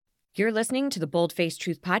You're listening to the Bold Faced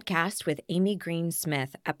Truth Podcast with Amy Green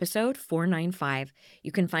Smith, episode 495.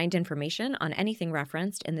 You can find information on anything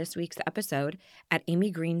referenced in this week's episode at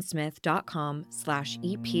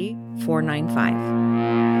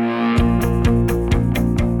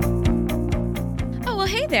amygreensmith.com/EP495. Oh, well,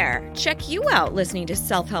 hey there. Check you out listening to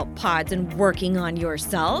self-help pods and working on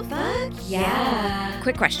yourself. Fuck yeah.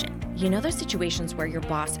 Quick question. You know those situations where your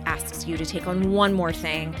boss asks you to take on one more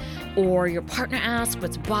thing, or your partner asks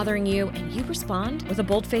what's bothering you, and you respond with a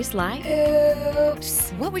bold-faced lie? Oops.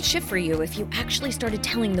 What would shift for you if you actually started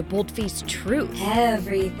telling the bold-faced truth?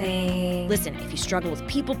 Everything. Listen, if you struggle with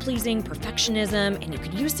people-pleasing, perfectionism, and you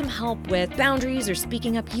could use some help with boundaries or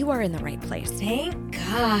speaking up, you are in the right place. Thank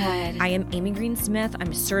God. I am Amy Green Smith. I'm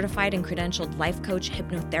a certified and credentialed life coach,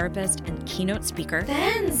 hypnotherapist, and keynote speaker.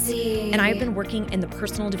 Fancy. And I've been working in the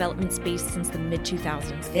personal development space since the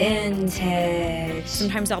mid-2000s. Vintage.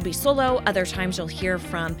 Sometimes I'll be solo, other times you'll hear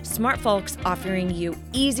from smart folks offering you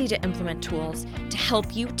easy-to-implement tools to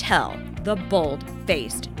help you tell the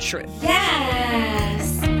bold-faced truth.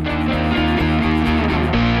 Yes.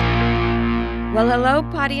 Well, hello,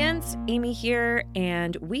 audience. Amy here,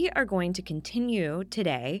 and we are going to continue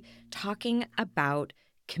today talking about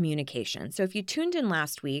communication. So if you tuned in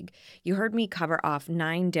last week, you heard me cover off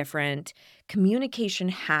 9 different communication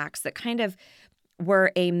hacks that kind of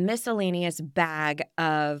were a miscellaneous bag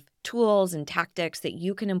of tools and tactics that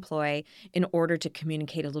you can employ in order to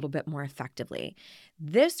communicate a little bit more effectively.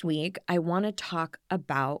 This week, I want to talk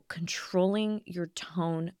about controlling your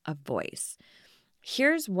tone of voice.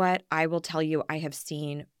 Here's what I will tell you I have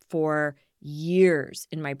seen for years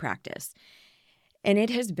in my practice. And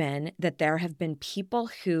it has been that there have been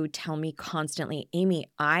people who tell me constantly, Amy,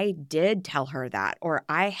 I did tell her that, or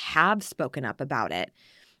I have spoken up about it.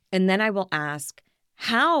 And then I will ask,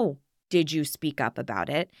 how did you speak up about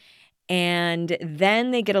it? And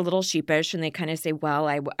then they get a little sheepish and they kind of say, well,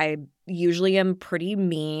 I usually am pretty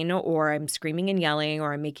mean, or I'm screaming and yelling,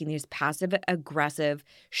 or I'm making these passive aggressive,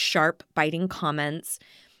 sharp, biting comments.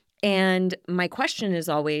 And my question is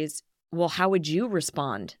always, well, how would you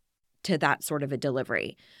respond to that sort of a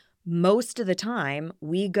delivery? Most of the time,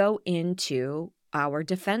 we go into our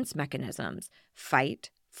defense mechanisms, fight,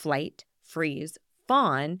 flight, freeze,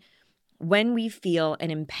 fawn, when we feel an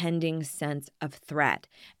impending sense of threat.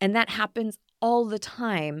 And that happens all the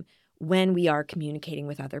time when we are communicating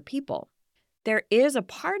with other people. There is a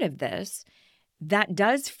part of this that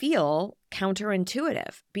does feel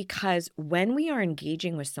counterintuitive, because when we are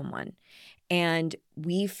engaging with someone and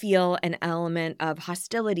we feel an element of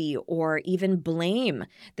hostility or even blame,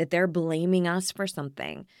 that they're blaming us for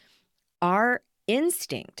something, our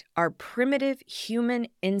instinct, our primitive human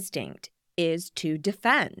instinct, is to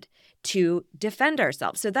defend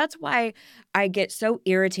ourselves. So that's why I get so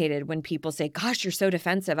irritated when people say, gosh, you're so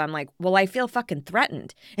defensive. I'm like, well, I feel fucking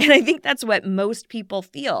threatened. And I think that's what most people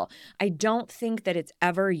feel. I don't think that it's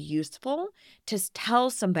ever useful to tell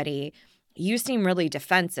somebody, you seem really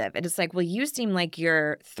defensive. And it's like, well, you seem like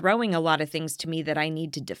you're throwing a lot of things to me that I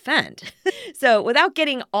need to defend. So without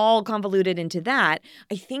getting all convoluted into that,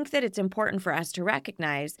 I think that it's important for us to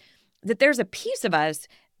recognize that there's a piece of us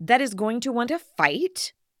that is going to want to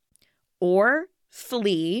fight or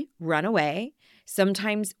flee, run away.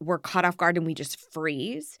 Sometimes we're caught off guard and we just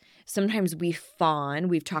freeze. Sometimes we fawn.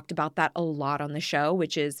 We've talked about that a lot on the show,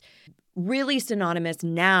 which is really synonymous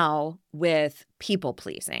now with people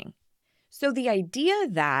pleasing. So the idea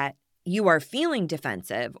that you are feeling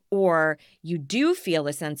defensive or you do feel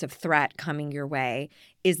a sense of threat coming your way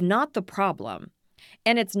is not the problem.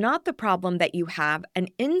 And it's not the problem that you have an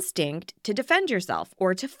instinct to defend yourself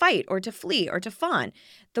or to fight or to flee or to fawn.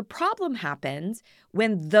 The problem happens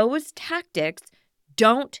when those tactics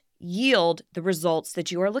don't yield the results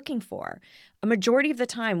that you are looking for. A majority of the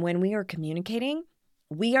time when we are communicating,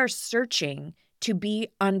 we are searching to be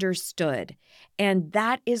understood. And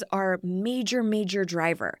that is our major, major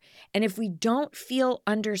driver. And if we don't feel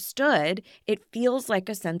understood, it feels like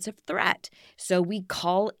a sense of threat. So we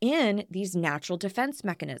call in these natural defense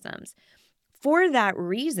mechanisms. For that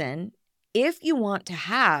reason, if you want to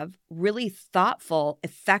have really thoughtful,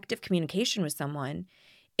 effective communication with someone,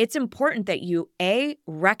 it's important that you, A,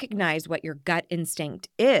 recognize what your gut instinct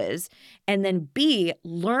is, and then B,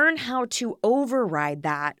 learn how to override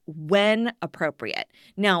that when appropriate.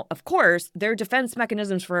 Now, of course, they're defense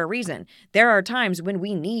mechanisms for a reason. There are times when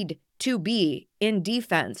we need to be in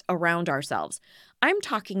defense around ourselves. I'm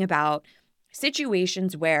talking about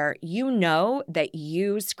situations where you know that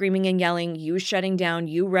you screaming and yelling, you shutting down,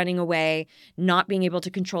 you running away, not being able to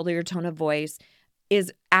control your tone of voice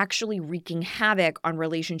is actually wreaking havoc on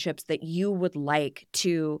relationships that you would like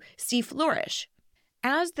to see flourish.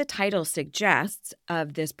 As the title suggests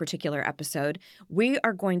of this particular episode, we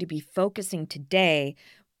are going to be focusing today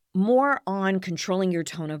more on controlling your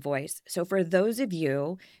tone of voice. So for those of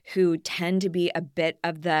you who tend to be a bit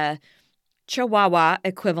of the Chihuahua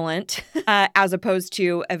equivalent, as opposed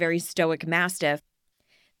to a very stoic Mastiff,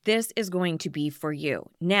 this is going to be for you.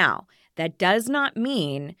 Now, that does not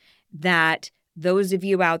mean that those of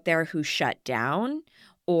you out there who shut down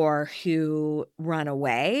or who run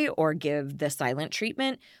away or give the silent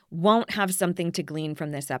treatment won't have something to glean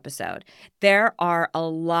from this episode. There are a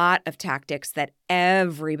lot of tactics that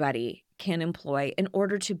everybody can employ in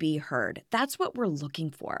order to be heard. That's what we're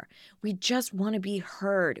looking for. We just want to be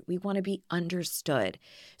heard. We want to be understood.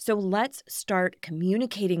 So let's start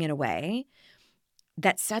communicating in a way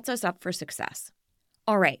that sets us up for success.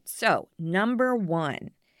 All right, so number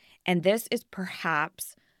one, and this is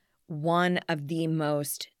perhaps one of the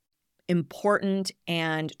most important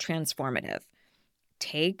and transformative.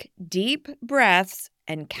 Take deep breaths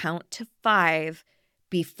and count to 5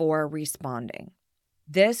 before responding.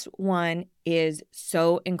 This one is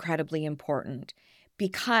so incredibly important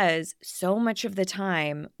because so much of the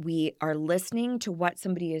time we are listening to what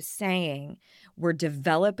somebody is saying. We're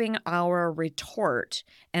developing our retort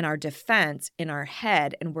and our defense in our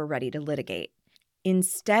head, and we're ready to litigate.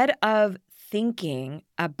 Instead of thinking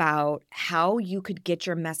about how you could get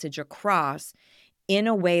your message across in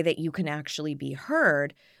a way that you can actually be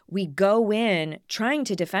heard, we go in trying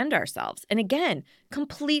to defend ourselves. And again,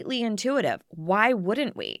 completely intuitive. Why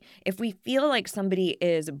wouldn't we? If we feel like somebody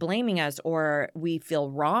is blaming us or we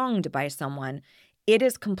feel wronged by someone, it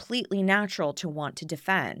is completely natural to want to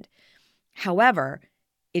defend. However,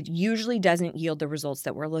 it usually doesn't yield the results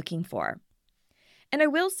that we're looking for. And I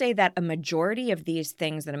will say that a majority of these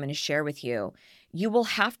things that I'm going to share with you, you will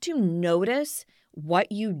have to notice what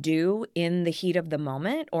you do in the heat of the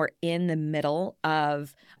moment or in the middle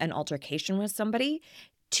of an altercation with somebody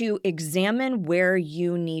to examine where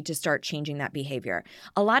you need to start changing that behavior.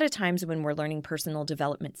 A lot of times when we're learning personal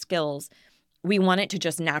development skills, we want it to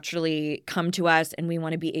just naturally come to us and we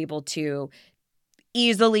want to be able to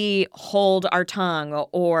easily hold our tongue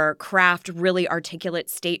or craft really articulate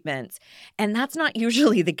statements. And that's not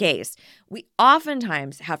usually the case. We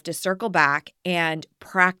oftentimes have to circle back and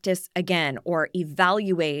practice again or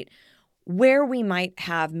evaluate where we might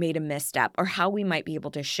have made a misstep or how we might be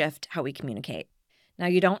able to shift how we communicate. Now,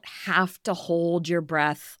 you don't have to hold your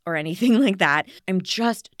breath or anything like that. I'm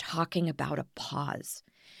just talking about a pause.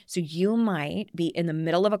 So you might be in the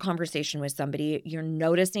middle of a conversation with somebody, you're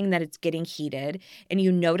noticing that it's getting heated, and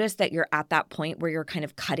you notice that you're at that point where you're kind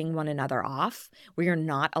of cutting one another off, where you're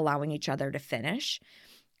not allowing each other to finish.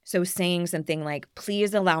 So saying something like,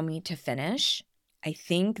 please allow me to finish. I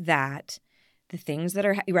think that the things that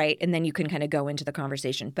are right, and then you can kind of go into the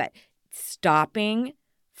conversation, but stopping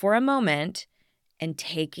for a moment and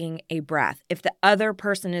taking a breath. If the other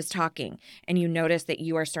person is talking and you notice that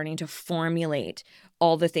you are starting to formulate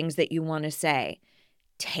all the things that you want to say,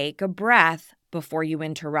 take a breath before you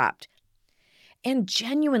interrupt. And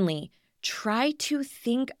genuinely try to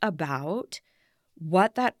think about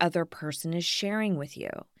what that other person is sharing with you.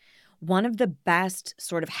 One of the best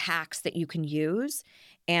sort of hacks that you can use,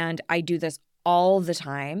 and I do this all the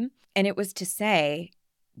time, and it was to say,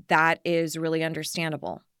 that is really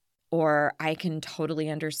understandable. Or I can totally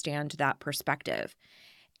understand that perspective.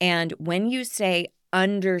 And when you say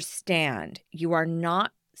understand, you are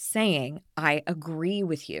not saying I agree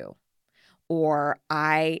with you, or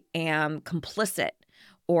I am complicit,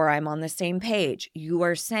 or I'm on the same page. You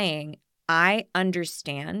are saying I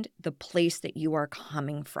understand the place that you are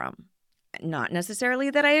coming from. Not necessarily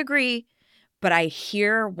that I agree, but I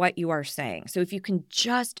hear what you are saying. So if you can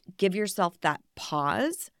just give yourself that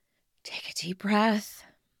pause, take a deep breath,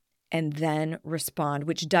 and then respond,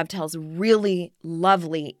 which dovetails really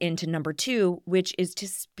lovely into number 2, which is to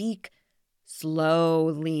speak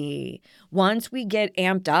slowly. Once we get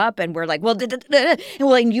amped up and we're like, well,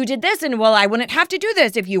 and you did this, and well, I wouldn't have to do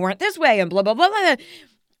this if you weren't this way, and blah, blah, blah, blah.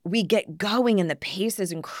 We get going and the pace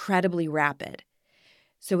is incredibly rapid.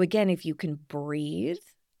 So again, if you can breathe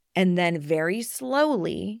and then very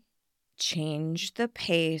slowly change the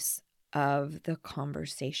pace of the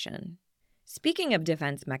conversation. Speaking of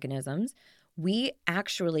defense mechanisms, we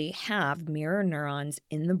actually have mirror neurons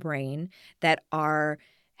in the brain that are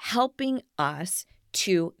helping us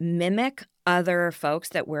to mimic other folks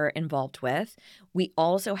that we're involved with. We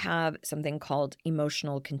also have something called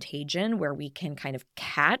emotional contagion, where we can kind of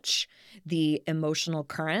catch the emotional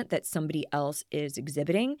current that somebody else is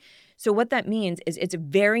exhibiting. So what that means is it's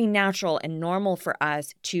very natural and normal for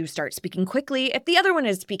us to start speaking quickly if the other one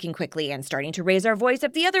is speaking quickly, and starting to raise our voice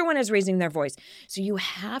if the other one is raising their voice. So you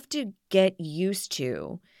have to get used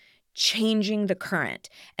to changing the current.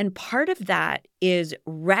 And part of that is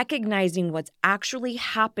recognizing what's actually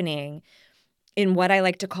happening in what I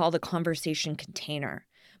like to call the conversation container.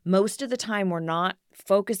 Most of the time, we're not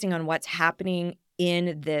focusing on what's happening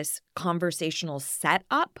in this conversational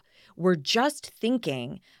setup. We're just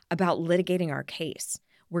thinking about litigating our case.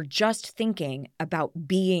 We're just thinking about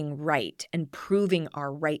being right and proving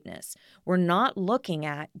our rightness. We're not looking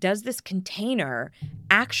at, does this container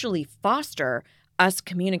actually foster us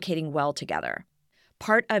communicating well together?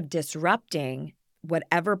 Part of disrupting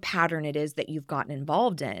whatever pattern it is that you've gotten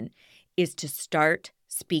involved in is to start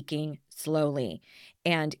speaking slowly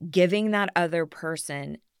and giving that other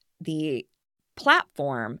person the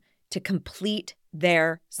platform to complete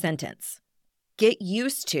their sentence. Get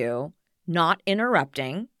used to not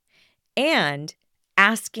interrupting and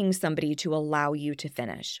asking somebody to allow you to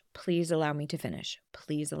finish. Please allow me to finish.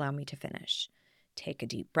 Please allow me to finish. Take a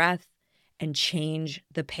deep breath and change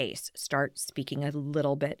the pace. Start speaking a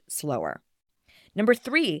little bit slower. Number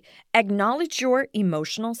 3, acknowledge your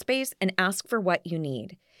emotional space and ask for what you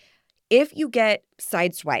need. If you get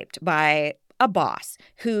sideswiped by a boss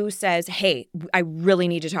who says, hey, I really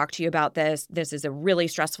need to talk to you about this. This is a really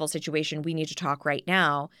stressful situation. We need to talk right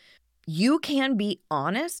now. You can be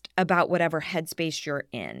honest about whatever headspace you're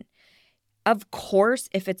in. Of course,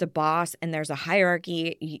 if it's a boss and there's a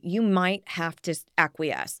hierarchy, you might have to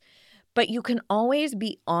acquiesce. But you can always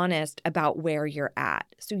be honest about where you're at.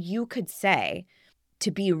 So you could say,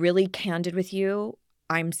 to be really candid with you,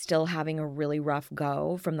 I'm still having a really rough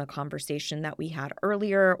go from the conversation that we had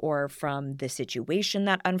earlier or from the situation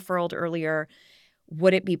that unfurled earlier.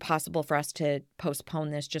 Would it be possible for us to postpone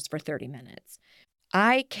this just for 30 minutes?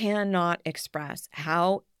 I cannot express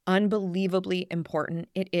how unbelievably important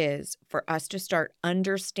it is for us to start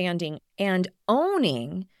understanding and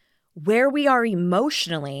owning where we are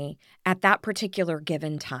emotionally at that particular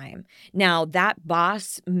given time. Now, that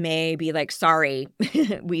boss may be like, sorry,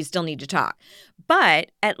 we still need to talk.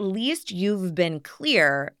 But at least you've been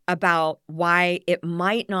clear about why it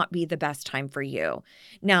might not be the best time for you.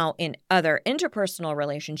 Now, in other interpersonal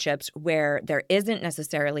relationships where there isn't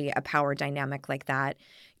necessarily a power dynamic like that,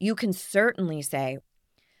 you can certainly say,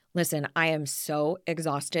 listen, I am so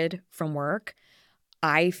exhausted from work.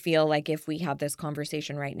 I feel like if we have this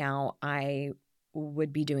conversation right now, I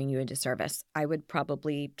would be doing you a disservice. I would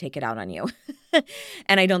probably take it out on you.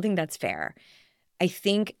 And I don't think that's fair. I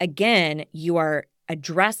think, again, you are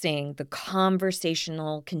addressing the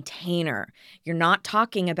conversational container. You're not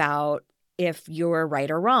talking about if you're right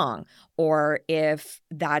or wrong, or if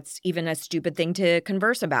that's even a stupid thing to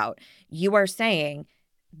converse about. You are saying,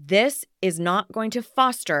 this is not going to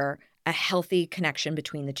foster a healthy connection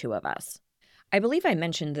between the two of us. I believe I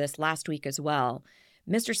mentioned this last week as well.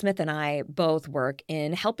 Mr. Smith and I both work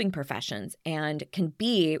in helping professions and can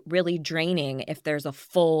be really draining if there's a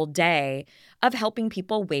full day of helping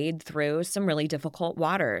people wade through some really difficult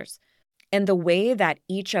waters. And the way that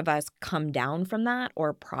each of us come down from that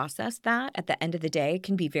or process that at the end of the day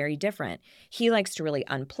can be very different. He likes to really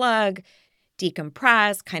unplug,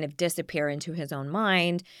 decompress, kind of disappear into his own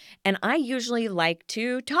mind. And I usually like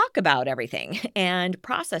to talk about everything and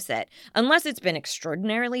process it. Unless it's been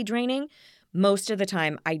extraordinarily draining, most of the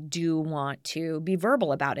time I do want to be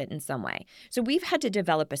verbal about it in some way. So we've had to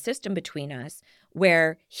develop a system between us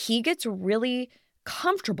where he gets really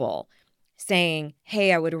comfortable saying,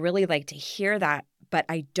 hey, I would really like to hear that, but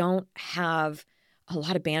I don't have a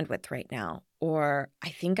lot of bandwidth right now. Or I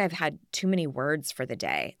think I've had too many words for the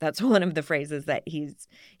day. That's one of the phrases that he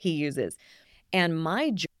uses. And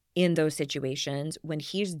my job in those situations, when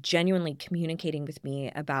he's genuinely communicating with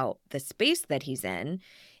me about the space that he's in,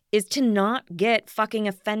 is to not get fucking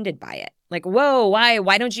offended by it. Like, whoa,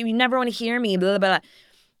 why don't you never want to hear me, blah, blah, blah.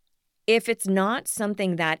 If it's not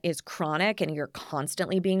something that is chronic and you're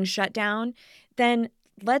constantly being shut down, then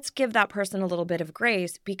let's give that person a little bit of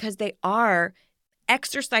grace, because they are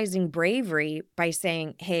exercising bravery by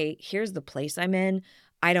saying, hey, here's the place I'm in.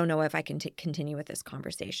 I don't know if I can continue with this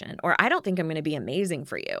conversation, or I don't think I'm going to be amazing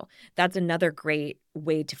for you. That's another great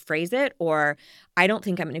way to phrase it. Or I don't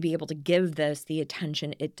think I'm going to be able to give this the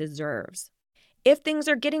attention it deserves. If things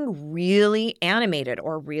are getting really animated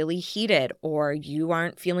or really heated, or you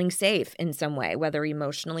aren't feeling safe in some way, whether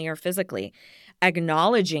emotionally or physically,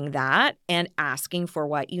 acknowledging that and asking for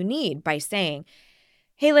what you need by saying,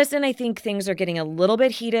 hey, listen, I think things are getting a little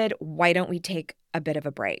bit heated. Why don't we take a bit of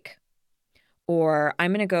a break? Or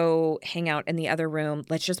I'm going to go hang out in the other room.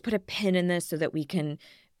 Let's just put a pin in this so that we can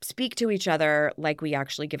speak to each other like we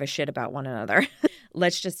actually give a shit about one another.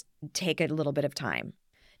 Let's just take a little bit of time.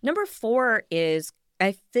 Number 4 is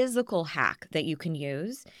a physical hack that you can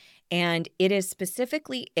use. And it is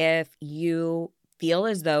specifically if you feel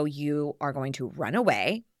as though you are going to run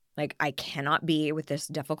away, like I cannot be with this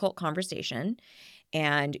difficult conversation,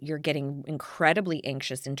 and you're getting incredibly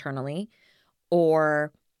anxious internally,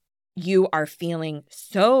 or you are feeling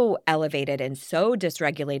so elevated and so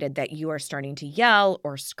dysregulated that you are starting to yell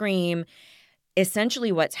or scream.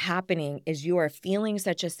 Essentially, what's happening is you are feeling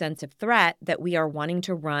such a sense of threat that we are wanting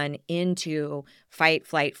to run into fight,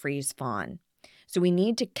 flight, freeze, fawn. So we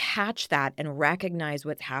need to catch that and recognize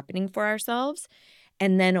what's happening for ourselves.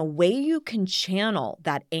 And then a way you can channel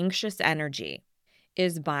that anxious energy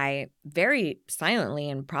is by very silently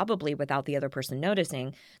and probably without the other person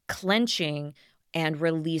noticing, clenching and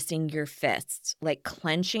releasing your fists, like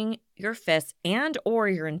clenching your fists and or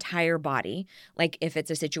your entire body. Like if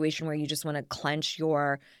it's a situation where you just want to clench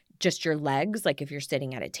just your legs, like if you're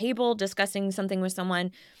sitting at a table discussing something with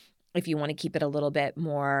someone, if you want to keep it a little bit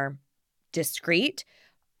more discreet,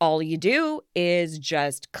 all you do is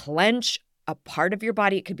just clench a part of your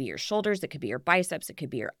body. It could be your shoulders, it could be your biceps, it could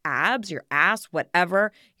be your abs, your ass,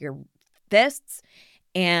 whatever, your fists,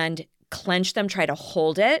 and clench them, try to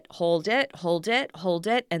hold it,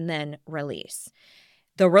 and then release.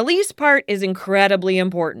 The release part is incredibly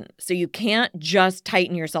important. So you can't just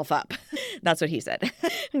tighten yourself up. That's what he said.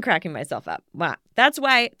 I'm cracking myself up. Wow. That's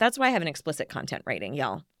why I have an explicit content rating,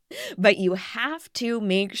 y'all. But you have to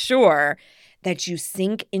make sure that you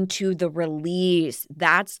sink into the release.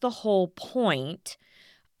 That's the whole point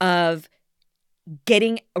of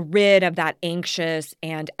getting rid of that anxious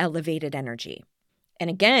and elevated energy. And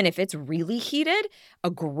again, if it's really heated, a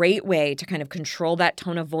great way to kind of control that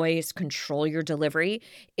tone of voice, control your delivery,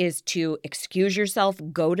 is to excuse yourself,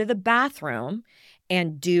 go to the bathroom,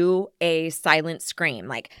 and do a silent scream,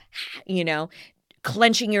 like,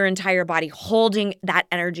 clenching your entire body, holding that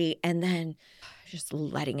energy, and then just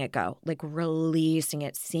letting it go, like releasing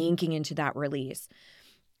it, sinking into that release,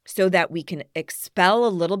 so that we can expel a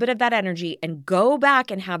little bit of that energy and go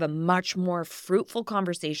back and have a much more fruitful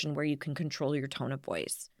conversation where you can control your tone of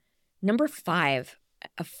voice. Number 5,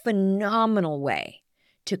 a phenomenal way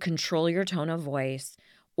to control your tone of voice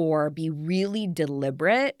or be really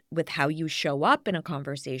deliberate with how you show up in a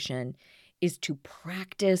conversation is to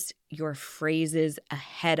practice your phrases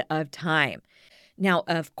ahead of time. Now,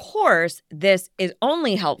 of course, this is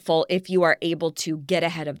only helpful if you are able to get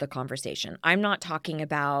ahead of the conversation. I'm not talking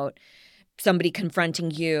about somebody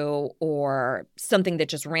confronting you or something that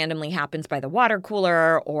just randomly happens by the water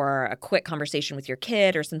cooler or a quick conversation with your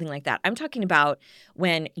kid or something like that. I'm talking about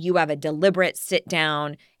when you have a deliberate sit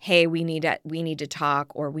down, hey, we need to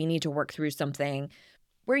talk, or we need to work through something,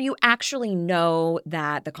 where you actually know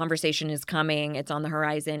that the conversation is coming, it's on the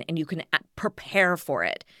horizon, and you can prepare for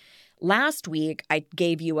it. Last week, I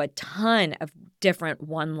gave you a ton of different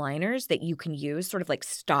one-liners that you can use, sort of like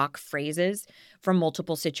stock phrases from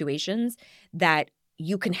multiple situations that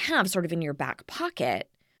you can have sort of in your back pocket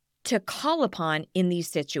to call upon in these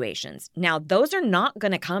situations. Now, those are not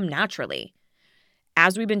going to come naturally.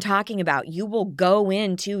 As we've been talking about, you will go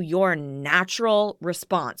into your natural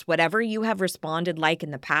response. Whatever you have responded like in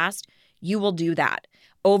the past, you will do that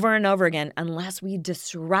over and over again unless we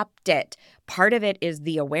disrupt it. Part of it is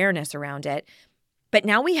the awareness around it. But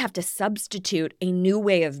now we have to substitute a new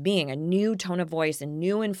way of being, a new tone of voice, a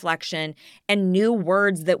new inflection, and new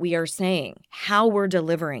words that we are saying, how we're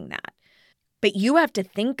delivering that. But you have to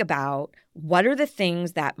think about, what are the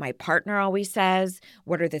things that my partner always says?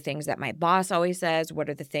 What are the things that my boss always says? What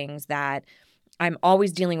are the things that I'm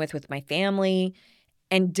always dealing with my family?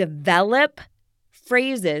 And develop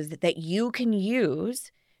phrases that you can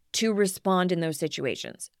use to respond in those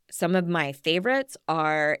situations. Some of my favorites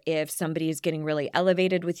are if somebody is getting really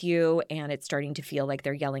elevated with you and it's starting to feel like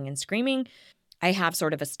they're yelling and screaming. I have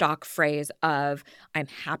sort of a stock phrase of, I'm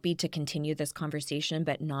happy to continue this conversation,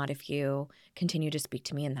 but not if you continue to speak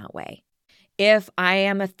to me in that way. If I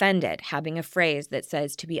am offended, having a phrase that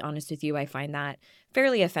says, to be honest with you, I find that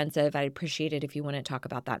fairly offensive. I'd appreciate it if you wouldn't talk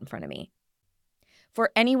about that in front of me.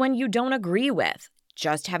 For anyone you don't agree with,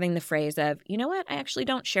 just having the phrase of, you know what, I actually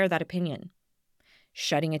don't share that opinion,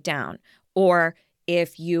 shutting it down. Or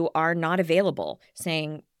if you are not available,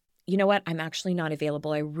 saying, you know what? I'm actually not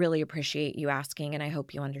available. I really appreciate you asking, and I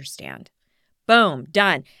hope you understand. Boom,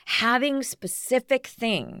 done. Having specific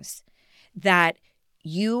things that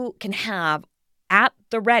you can have at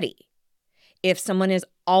the ready. If someone is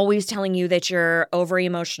always telling you that you're over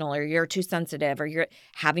emotional or you're too sensitive, or you're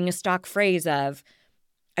having a stock phrase of,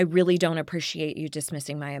 I really don't appreciate you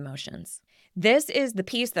dismissing my emotions. This is the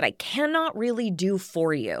piece that I cannot really do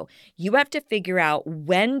for you. You have to figure out,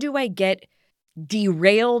 when do I get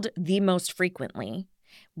derailed the most frequently?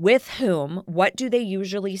 With whom? What do they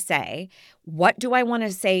usually say? What do I want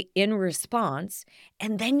to say in response?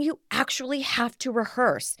 And then you actually have to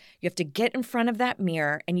rehearse. You have to get in front of that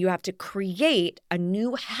mirror and you have to create a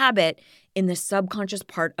new habit in the subconscious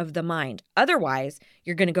part of the mind. Otherwise,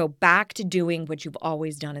 you're going to go back to doing what you've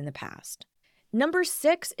always done in the past. Number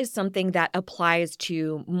 6 is something that applies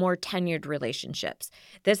to more tenured relationships.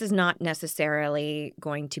 This is not necessarily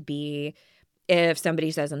going to be if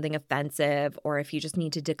somebody says something offensive or if you just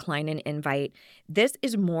need to decline an invite. This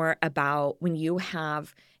is more about when you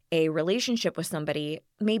have a relationship with somebody,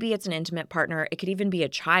 maybe it's an intimate partner, it could even be a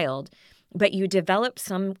child, but you develop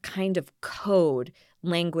some kind of code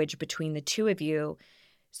language between the two of you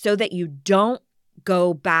so that you don't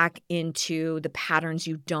go back into the patterns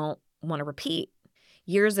you don't want to repeat.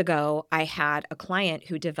 Years ago, I had a client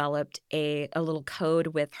who developed a little code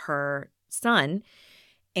with her son.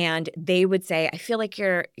 And they would say, I feel like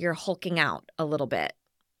you're hulking out a little bit.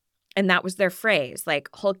 And that was their phrase, like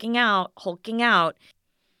hulking out, hulking out.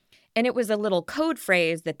 And it was a little code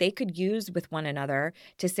phrase that they could use with one another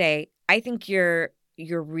to say, I think you're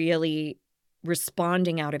really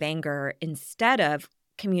responding out of anger instead of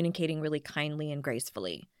communicating really kindly and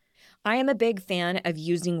gracefully. I am a big fan of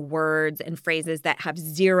using words and phrases that have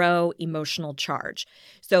zero emotional charge.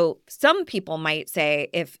 So some people might say,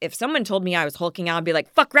 if someone told me I was hulking out, I'd be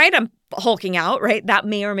like, fuck right, I'm hulking out, right? That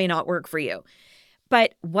may or may not work for you.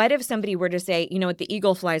 But what if somebody were to say, you know what, the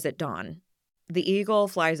eagle flies at dawn. The eagle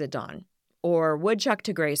flies at dawn. Or woodchuck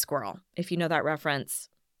to gray squirrel. If you know that reference,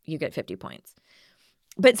 you get 50 points.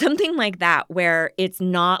 But something like that, where it's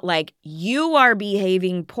not like you are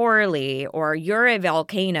behaving poorly or you're a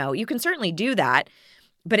volcano. You can certainly do that,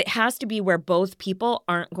 but it has to be where both people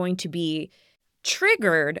aren't going to be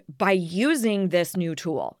triggered by using this new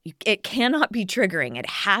tool. It cannot be triggering. It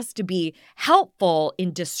has to be helpful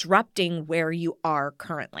in disrupting where you are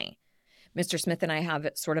currently. Mr. Smith and I have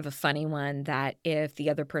sort of a funny one that if the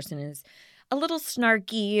other person is a little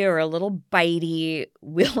snarky or a little bitey,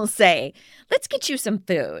 we'll say, let's get you some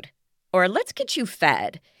food or let's get you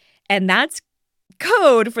fed. And that's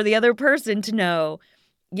code for the other person to know,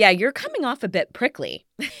 yeah, you're coming off a bit prickly.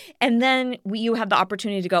 And then you have the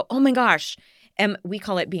opportunity to go, oh my gosh. And we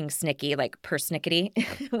call it being snicky, like persnickety.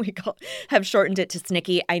 We have shortened it to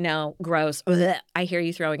snicky. I know, gross. Ugh, I hear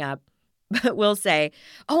you throwing up. But we'll say,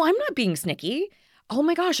 oh, I'm not being snicky. Oh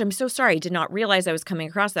my gosh, I'm so sorry. Did not realize I was coming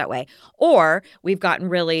across that way. Or we've gotten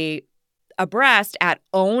really abreast at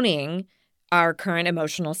owning our current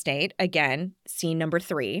emotional state. Again, scene number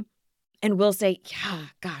 3. And we'll say, yeah,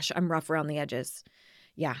 gosh, I'm rough around the edges.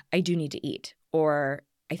 Yeah, I do need to eat. Or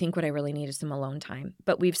I think what I really need is some alone time.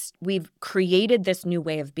 But we've created this new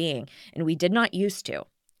way of being, and we did not used to.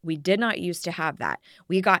 We did not used to have that.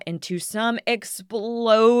 We got into some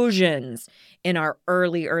explosions in our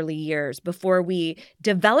early years before we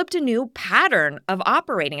developed a new pattern of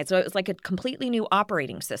operating it. So it was like a completely new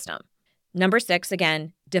operating system. Number 6,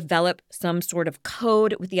 again, develop some sort of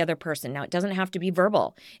code with the other person. Now, it doesn't have to be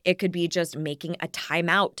verbal. It could be just making a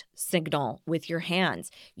timeout signal with your hands.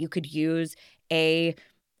 You could use a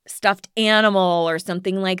stuffed animal or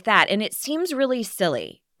something like that. And it seems really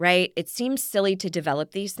silly, right? It seems silly to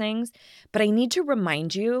develop these things, but I need to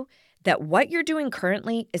remind you that what you're doing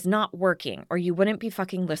currently is not working, or you wouldn't be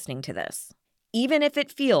fucking listening to this. Even if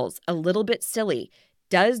it feels a little bit silly,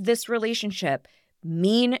 does this relationship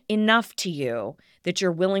mean enough to you that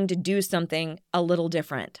you're willing to do something a little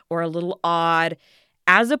different or a little odd,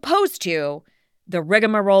 as opposed to the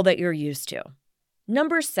rigmarole that you're used to?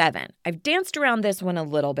 Number 7, I've danced around this one a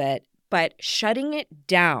little bit, but shutting it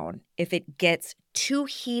down if it gets too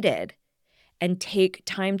heated and take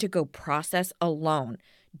time to go process alone.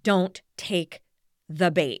 Don't take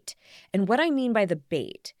the bait. And what I mean by the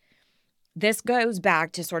bait, this goes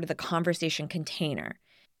back to sort of the conversation container.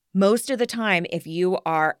 Most of the time, if you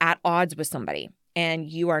are at odds with somebody and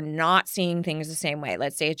you are not seeing things the same way,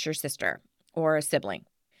 let's say it's your sister or a sibling,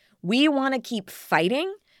 we want to keep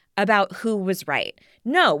fighting about who was right.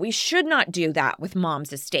 No, we should not do that with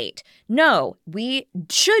mom's estate. No, we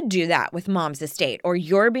should do that with mom's estate. Or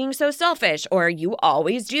you're being so selfish, or you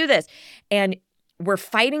always do this. And we're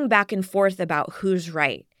fighting back and forth about who's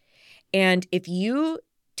right. And if you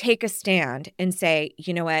take a stand and say,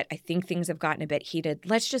 you know what, I think things have gotten a bit heated.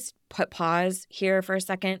 Let's just put pause here for a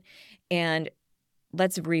second and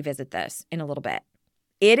let's revisit this in a little bit.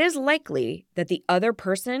 It is likely that the other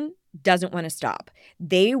person doesn't want to stop.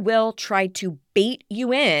 They will try to bait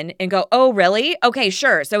you in and go, oh, really? Okay,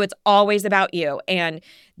 sure. So it's always about you. And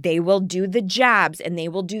they will do the jabs and they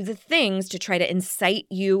will do the things to try to incite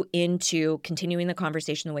you into continuing the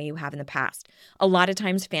conversation the way you have in the past. A lot of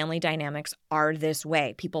times family dynamics are this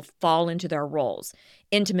way. People fall into their roles.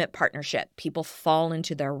 Intimate partnership, people fall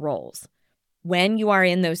into their roles. When you are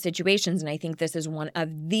in those situations, and I think this is one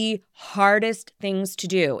of the hardest things to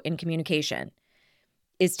do in communication,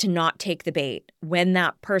 is to not take the bait. When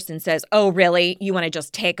that person says, oh, really? You want to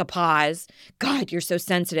just take a pause? God, you're so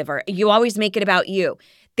sensitive, or you always make it about you.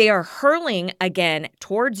 They are hurling again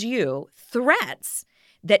towards you threats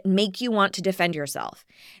that make you want to defend yourself.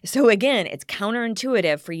 So again, it's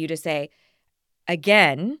counterintuitive for you to say,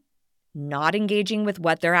 again, not engaging with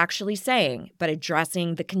what they're actually saying, but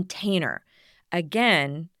addressing the container.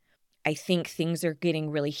 Again, I think things are getting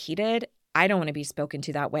really heated. I don't want to be spoken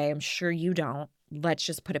to that way. I'm sure you don't. Let's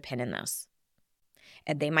just put a pin in this.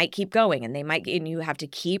 And they might keep going, and you have to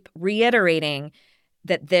keep reiterating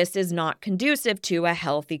that this is not conducive to a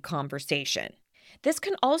healthy conversation. This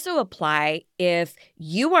can also apply if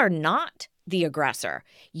you are not the aggressor.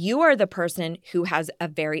 You are the person who has a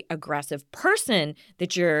very aggressive person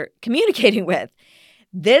that you're communicating with.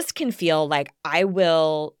 This can feel like I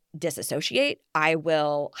will disassociate. I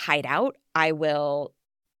will hide out. I will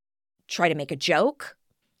try to make a joke.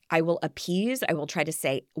 I will appease. I will try to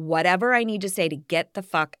say whatever I need to say to get the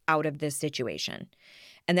fuck out of this situation.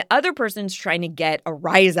 And the other person's trying to get a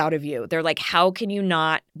rise out of you. They're like, how can you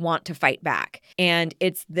not want to fight back? And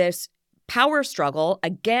it's this power struggle,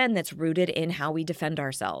 again, that's rooted in how we defend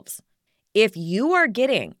ourselves. If you are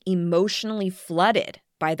getting emotionally flooded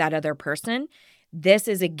by that other person, this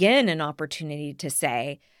is again an opportunity to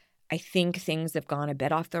say, I think things have gone a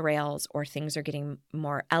bit off the rails, or things are getting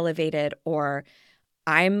more elevated, or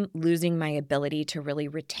I'm losing my ability to really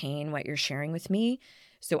retain what you're sharing with me.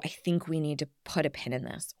 So I think we need to put a pin in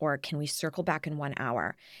this, or can we circle back in 1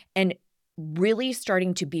 hour? And really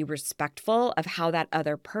starting to be respectful of how that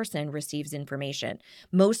other person receives information.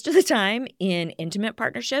 Most of the time in intimate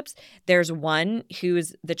partnerships, there's one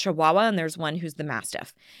who's the Chihuahua and there's one who's the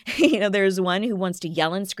Mastiff. There's one who wants to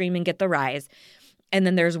yell and scream and get the rise. And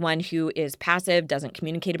then there's one who is passive, doesn't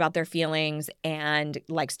communicate about their feelings, and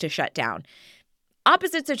likes to shut down.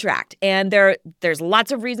 Opposites attract. And there's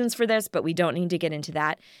lots of reasons for this, but we don't need to get into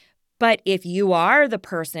that. But if you are the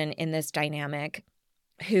person in this dynamic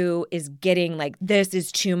who is getting like, this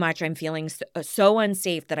is too much, I'm feeling so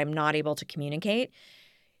unsafe that I'm not able to communicate,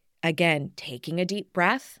 again, taking a deep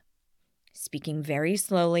breath, speaking very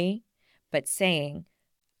slowly, but saying,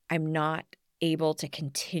 I'm not able to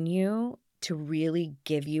continue to really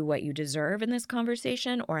give you what you deserve in this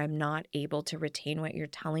conversation, or I'm not able to retain what you're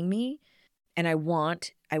telling me. And I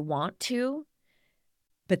want to,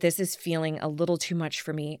 but this is feeling a little too much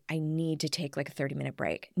for me. I need to take like a 30-minute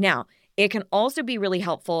break. Now, it can also be really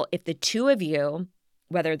helpful if the two of you,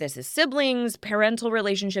 whether this is siblings, parental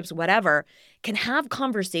relationships, whatever, can have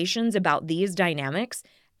conversations about these dynamics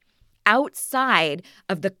outside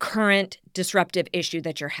of the current disruptive issue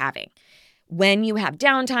that you're having. When you have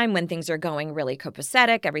downtime, when things are going really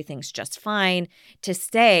copacetic, everything's just fine, to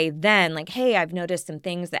say then like, hey, I've noticed some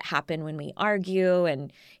things that happen when we argue,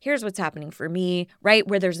 and here's what's happening for me, right?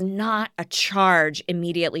 Where there's not a charge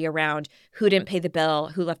immediately around who didn't pay the bill,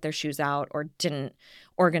 who left their shoes out, or didn't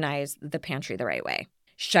organize the pantry the right way.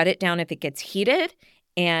 Shut it down if it gets heated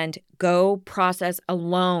and go process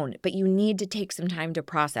alone, but you need to take some time to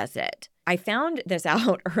process it. I found this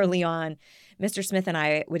out early on. Mr. Smith and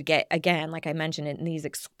I would get, again, like I mentioned, in these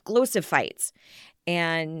explosive fights.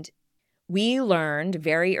 And we learned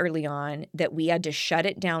very early on that we had to shut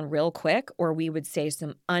it down real quick, or we would say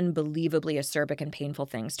some unbelievably acerbic and painful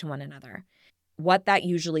things to one another. What that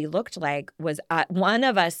usually looked like was one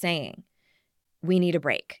of us saying, we need a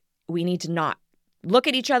break. We need to not look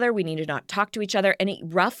at each other. We need to not talk to each other. And it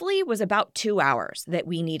roughly was about 2 hours that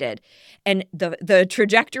we needed. And the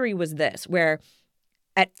trajectory was this, where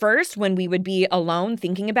at first, when we would be alone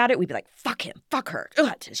thinking about it, we'd be like, fuck him, fuck her,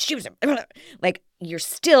 shoot him. Like, you're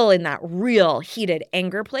still in that real heated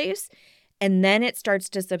anger place. And then it starts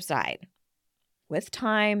to subside. With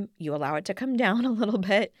time, you allow it to come down a little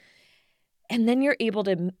bit. And then you're able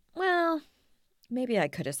to, well, maybe I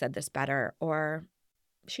could have said this better, or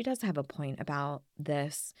she does have a point about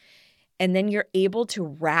this. And then you're able to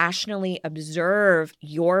rationally observe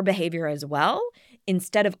your behavior as well,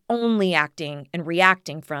 instead of only acting and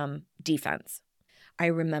reacting from defense. I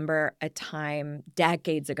remember a time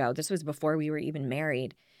decades ago, this was before we were even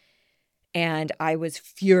married, and I was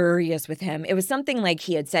furious with him. It was something like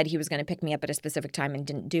he had said he was going to pick me up at a specific time and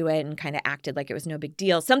didn't do it and kind of acted like it was no big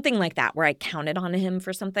deal. Something like that, where I counted on him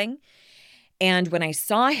for something. And when I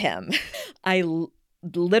saw him, I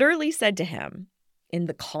literally said to him in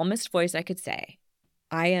the calmest voice I could say,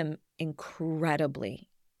 I am incredibly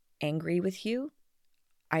angry with you.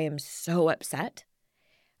 I am so upset.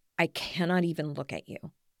 I cannot even look at you.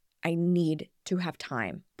 I need to have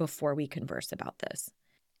time before we converse about this.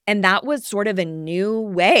 And that was sort of a new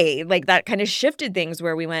way, like that kind of shifted things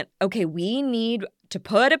where we went, okay, we need to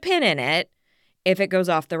put a pin in it if it goes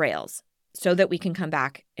off the rails so that we can come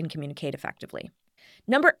back and communicate effectively.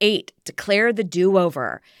 Number 8, declare the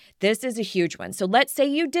do-over. This is a huge one. So let's say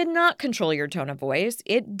you did not control your tone of voice.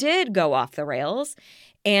 It did go off the rails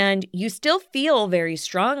and you still feel very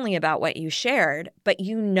strongly about what you shared, but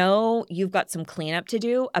you know you've got some cleanup to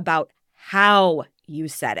do about how you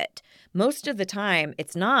said it. Most of the time,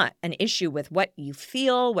 it's not an issue with what you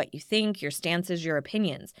feel, what you think, your stances, your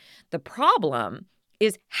opinions. The problem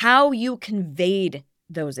is how you conveyed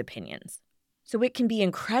those opinions. So it can be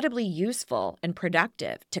incredibly useful and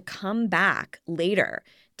productive to come back later,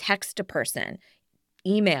 text a person,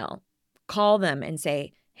 email, call them and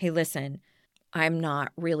say, hey, listen, I'm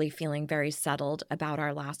not really feeling very settled about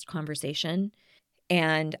our last conversation.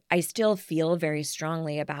 And I still feel very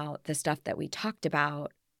strongly about the stuff that we talked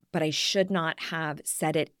about, but I should not have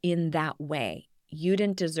said it in that way. You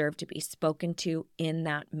didn't deserve to be spoken to in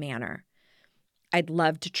that manner. I'd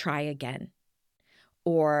love to try again.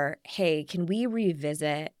 Or, hey, can we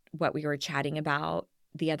revisit what we were chatting about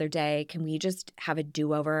the other day? Can we just have a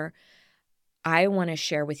do-over? I want to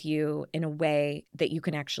share with you in a way that you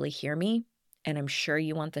can actually hear me, and I'm sure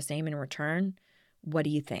you want the same in return. What do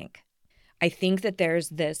you think? I think that there's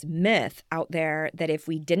this myth out there that if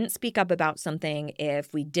we didn't speak up about something,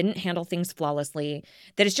 if we didn't handle things flawlessly,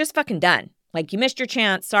 that it's just fucking done. Like you missed your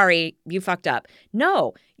chance. Sorry, you fucked up.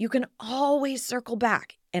 No, you can always circle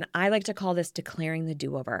back. And I like to call this declaring the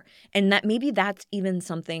do-over. And that maybe that's even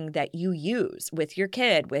something that you use with your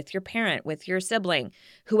kid, with your parent, with your sibling,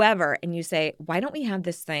 whoever. And you say, why don't we have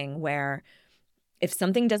this thing where if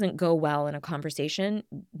something doesn't go well in a conversation,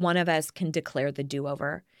 one of us can declare the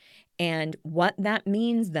do-over. And what that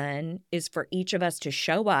means then is for each of us to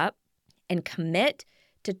show up and commit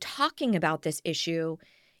to talking about this issue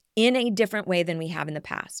in a different way than we have in the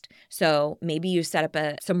past. So maybe you set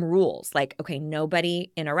up some rules like, okay,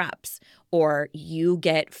 nobody interrupts, or you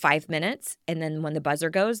get 5 minutes and then when the buzzer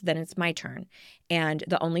goes, then it's my turn. And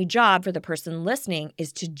the only job for the person listening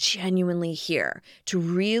is to genuinely hear, to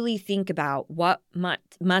really think about what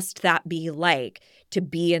must that be like to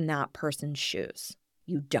be in that person's shoes.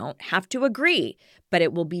 You don't have to agree, but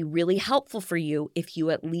it will be really helpful for you if you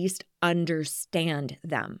at least understand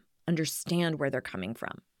them, understand where they're coming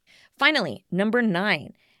from. Finally, number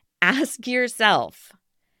 9, ask yourself,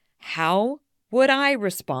 how would I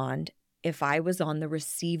respond if I was on the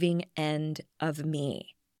receiving end of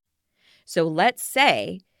me? So let's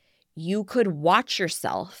say you could watch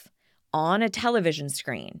yourself on a television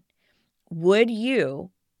screen. Would you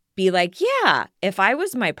be like, yeah, if I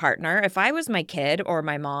was my partner, if I was my kid or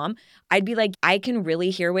my mom, I'd be like, I can really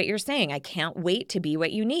hear what you're saying. I can't wait to be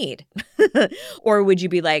what you need. Or would you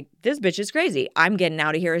be like, this bitch is crazy. I'm getting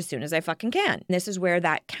out of here as soon as I fucking can. This is where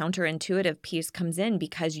that counterintuitive piece comes in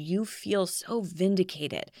because you feel so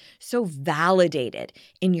vindicated, so validated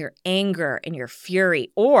in your anger, in your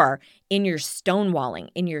fury, or in your stonewalling,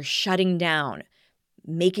 in your shutting down,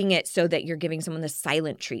 making it so that you're giving someone the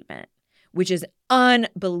silent treatment, which is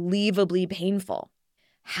unbelievably painful.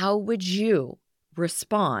 How would you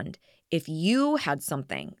respond if you had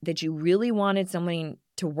something that you really wanted someone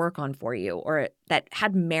to work on for you or that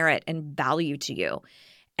had merit and value to you,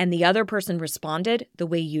 and the other person responded the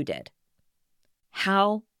way you did?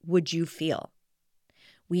 How would you feel?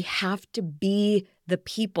 We have to be the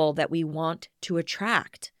people that we want to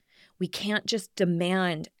attract. We can't just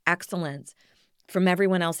demand excellence from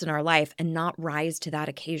everyone else in our life and not rise to that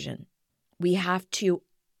occasion. We have to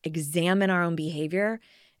examine our own behavior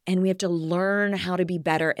and we have to learn how to be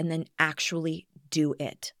better and then actually do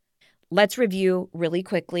it. Let's review really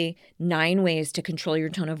quickly 9 ways to control your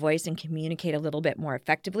tone of voice and communicate a little bit more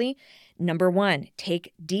effectively. Number 1,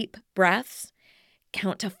 take deep breaths,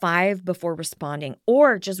 count to 5 before responding,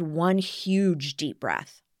 or just one huge deep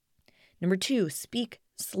breath. Number 2, speak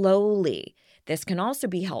slowly. This can also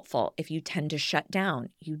be helpful if you tend to shut down.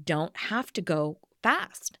 You don't have to go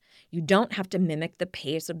fast. You don't have to mimic the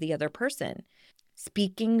pace of the other person.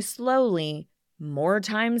 Speaking slowly more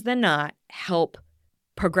times than not, help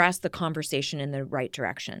progress the conversation in the right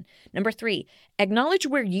direction. Number 3, acknowledge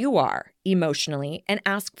where you are emotionally and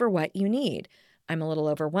ask for what you need. I'm a little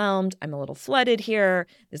overwhelmed. I'm a little flooded here.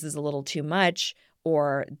 This is a little too much,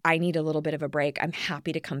 or I need a little bit of a break. I'm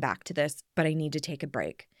happy to come back to this, but I need to take a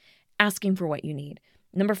break. Asking for what you need.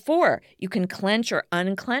 Number 4, you can clench or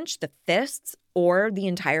unclench the fists or the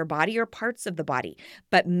entire body or parts of the body,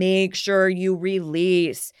 but make sure you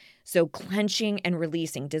release. So clenching and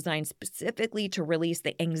releasing, designed specifically to release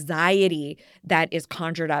the anxiety that is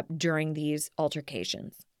conjured up during these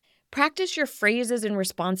altercations. Practice your phrases and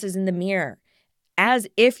responses in the mirror as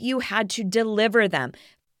if you had to deliver them.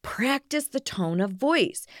 Practice the tone of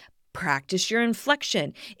voice. Practice your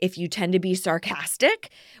inflection. If you tend to be sarcastic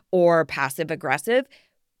or passive-aggressive,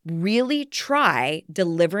 really try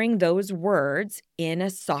delivering those words in a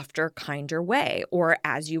softer, kinder way, or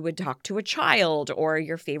as you would talk to a child or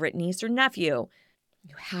your favorite niece or nephew.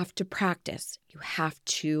 You have to practice. You have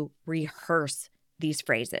to rehearse these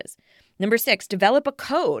phrases. Number 6, develop a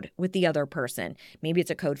code with the other person. Maybe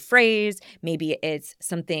it's a code phrase. Maybe it's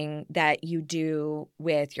something that you do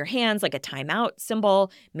with your hands, like a timeout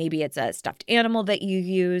symbol. Maybe it's a stuffed animal that you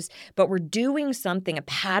use. But we're doing something, a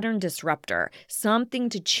pattern disruptor, something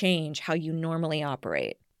to change how you normally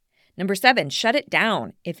operate. Number 7, shut it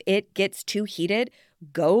down. If it gets too heated,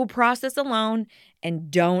 go process alone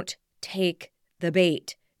and don't take the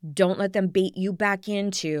bait. Don't let them bait you back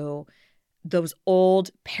into those old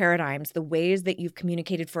paradigms, the ways that you've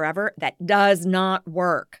communicated forever. That does not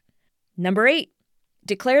work. Number 8,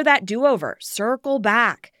 declare that do-over. Circle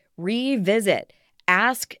back, revisit,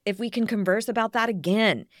 ask if we can converse about that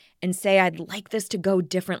again and say, I'd like this to go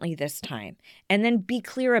differently this time. And then be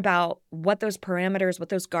clear about what those parameters, what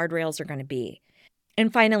those guardrails are going to be.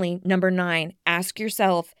 And finally, number 9, ask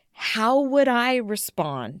yourself, how would I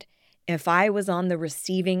respond if I was on the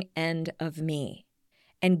receiving end of me?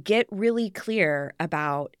 And get really clear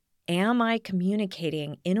about, am I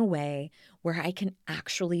communicating in a way where I can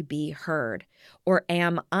actually be heard? Or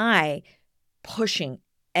am I pushing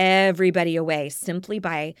everybody away simply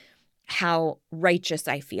by how righteous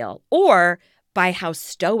I feel or by how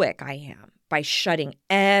stoic I am, by shutting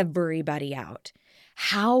everybody out?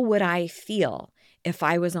 How would I feel if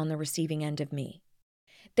I was on the receiving end of me?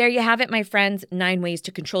 There you have it, my friends, 9 ways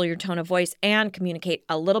to control your tone of voice and communicate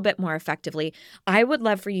a little bit more effectively. I would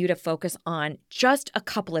love for you to focus on just a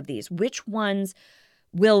couple of these. Which ones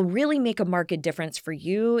will really make a marked difference for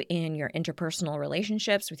you in your interpersonal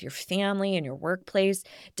relationships with your family and your workplace?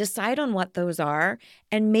 Decide on what those are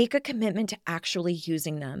and make a commitment to actually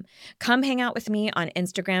using them. Come hang out with me on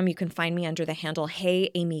Instagram. You can find me under the handle Hey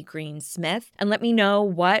Amy Green Smith, and let me know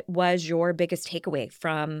what was your biggest takeaway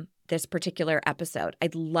from this particular episode.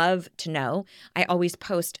 I'd love to know. I always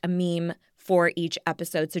post a meme for each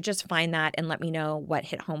episode, so just find that and let me know what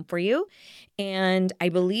hit home for you. And I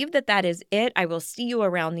believe that is it. I will see you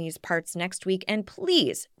around these parts next week. And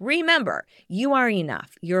please remember, you are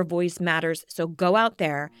enough. Your voice matters. So go out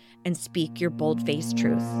there and speak your bold-faced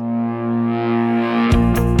truth.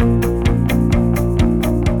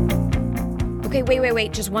 Okay,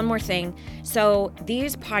 wait. Just one more thing. So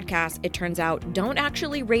these podcasts, it turns out, don't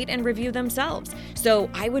actually rate and review themselves. So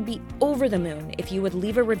I would be over the moon if you would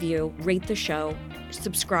leave a review, rate the show,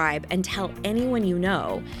 subscribe, and tell anyone you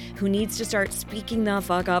know who needs to start speaking the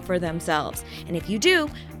fuck up for themselves. And if you do,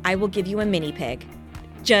 I will give you a mini pig.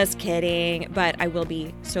 Just kidding, but I will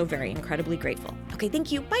be so very incredibly grateful. Okay,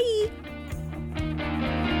 thank you. Bye.